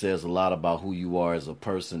really says a lot about who you are as a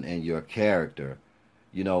person and your character,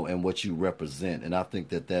 and what you represent. And I think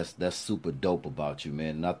that that's super dope about you,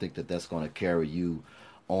 man. And I think that that's going to carry you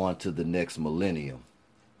on to the next millennium.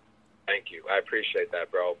 Thank you. I appreciate that,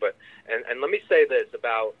 bro. But and let me say this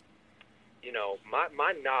about,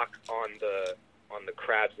 my knock on the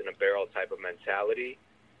crabs in a barrel type of mentality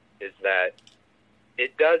is that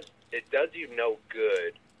it does you no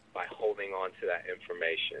good by holding on to that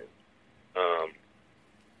information.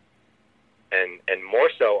 And more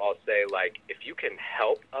so, I'll say, like, if you can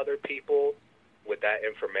help other people with that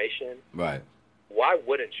information, right? Why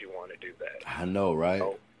wouldn't you want to do that? I know, right?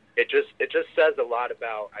 So it just says a lot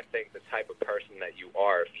about, I think, the type of person that you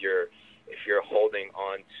are. If you're holding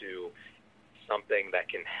on to something that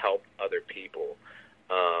can help other people,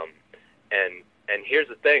 and here's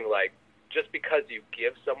the thing, like, just because you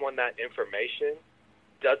give someone that information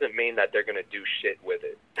doesn't mean that they're going to do shit with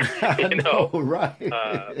it.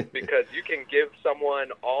 Right? Because you can give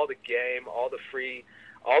someone all the game, all the free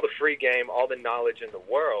game, all the knowledge in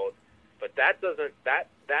the world, but that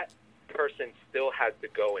person still has to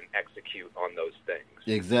go and execute on those things.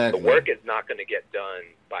 Exactly. The work is not going to get done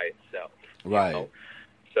by itself. Right.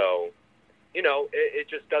 So, it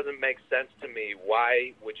just doesn't make sense to me.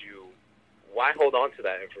 Why hold on to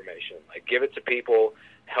that information? Like, give it to people,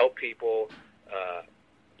 help people,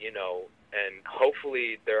 and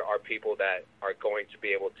hopefully there are people that are going to be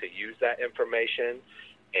able to use that information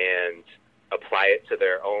and apply it to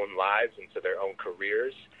their own lives and to their own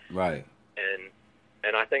careers. Right.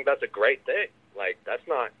 And I think that's a great thing. Like, that's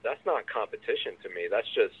not competition to me. That's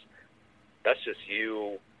just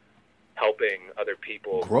you helping other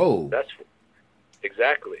people grow. That's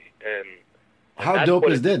exactly. And how dope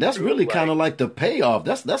is that? That's really kind of like the payoff.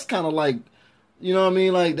 That's kind of like, what I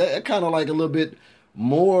mean? Like, that kind of like a little bit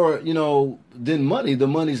more, than money. The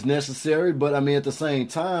money's necessary, but I mean, at the same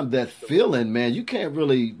time, that feeling, man, you can't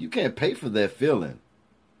pay for that feeling.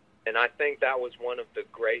 And I think that was one of the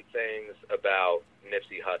great things about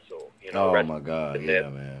Nipsey Hussle. Oh my God, Nip, yeah,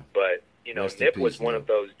 man. But Nip was one of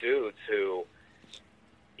those dudes who,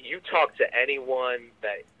 you talk to anyone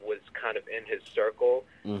that was kind of in his circle,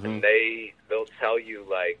 mm-hmm. and they'll tell you,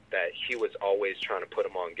 like, that he was always trying to put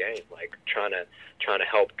them on game, like trying to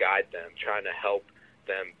help guide them, trying to help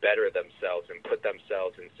them better themselves and put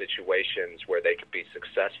themselves in situations where they could be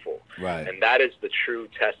successful. Right. And that is the true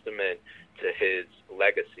testament to his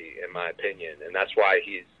legacy, in my opinion. And that's why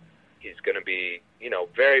he's going to be,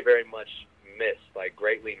 very, very much missed, like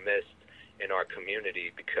greatly missed in our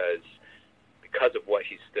community because of what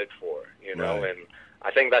he stood for, Right. And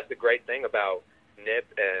I think that's the great thing about Nip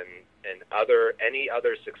and any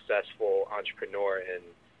other successful entrepreneur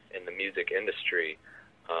in the music industry.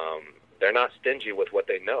 They're not stingy with what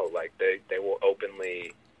they know. Like they will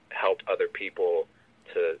openly help other people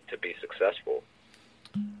to be successful.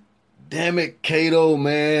 Damn it, Kato,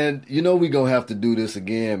 man. We gonna have to do this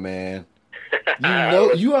again, man.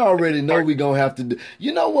 You already know we gonna have to do.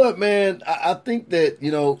 You know what, man? I think that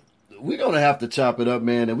we're gonna have to chop it up,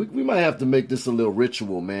 man, and we might have to make this a little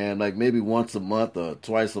ritual, man. Like maybe once a month or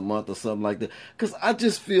twice a month or something like that. Because I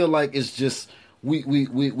just feel like it's just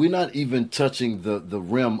we're not even touching the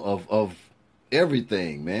rim of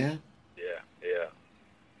everything, man.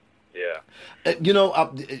 Yeah.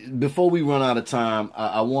 Before we run out of time,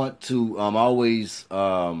 I want to always.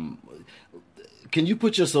 Can you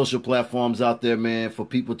put your social platforms out there, man, for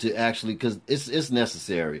people to actually, because it's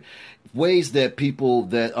necessary, ways that people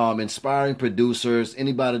that inspiring producers,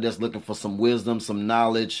 anybody that's looking for some wisdom, some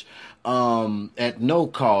knowledge, at no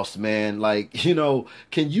cost, man. Like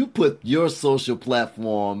can you put your social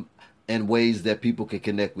platform and ways that people can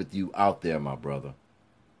connect with you out there, my brother?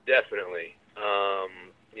 Definitely.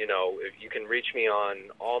 If you can reach me on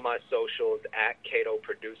all my socials at Kato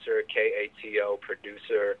Producer, Kato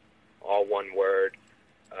Producer, all one word.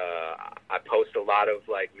 I post a lot of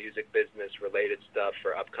like music business related stuff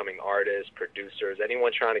for upcoming artists, producers,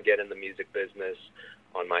 anyone trying to get in the music business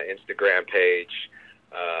on my Instagram page.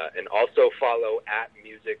 And also follow at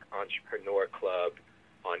Music Entrepreneur Club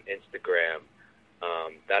on Instagram.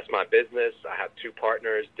 That's my business. I have two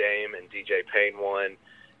partners, Dame and DJ Payne One,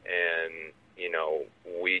 and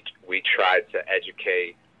we tried to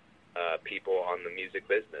educate people on the music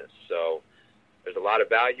business. So there's a lot of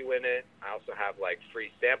value in it. I also have like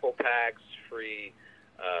free sample packs, free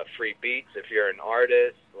beats. If you're an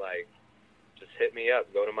artist, like just hit me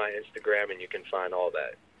up. Go to my Instagram and you can find all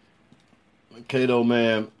that. Kato,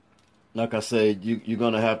 man, like I said, you're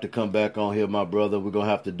going to have to come back on here, my brother. We're going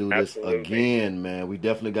to have to do this again, man. We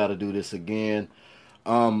definitely got to do this again.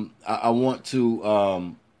 I want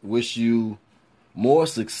to wish you more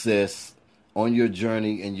success on your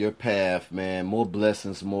journey and your path, man. More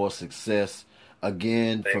blessings, more success.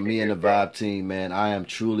 Again, for me and the Vibe team, man, I am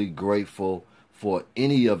truly grateful for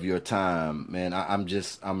any of your time, man.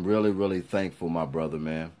 I'm really, really thankful, my brother,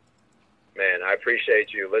 man. Man, I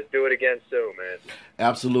appreciate you. Let's do it again soon, man.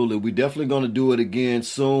 Absolutely. We're definitely going to do it again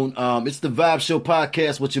soon. It's the Vibe Show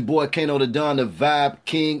Podcast with your boy Kano the Don, the Vibe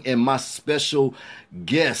King, and my special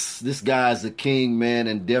guest. This guy's a king, man,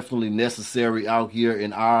 and definitely necessary out here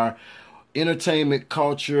in our entertainment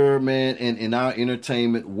culture, man, and in our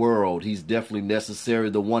entertainment world. He's definitely necessary,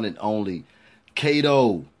 the one and only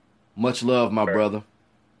Kato. Much love, my brother.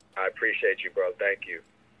 I appreciate you, bro. Thank you.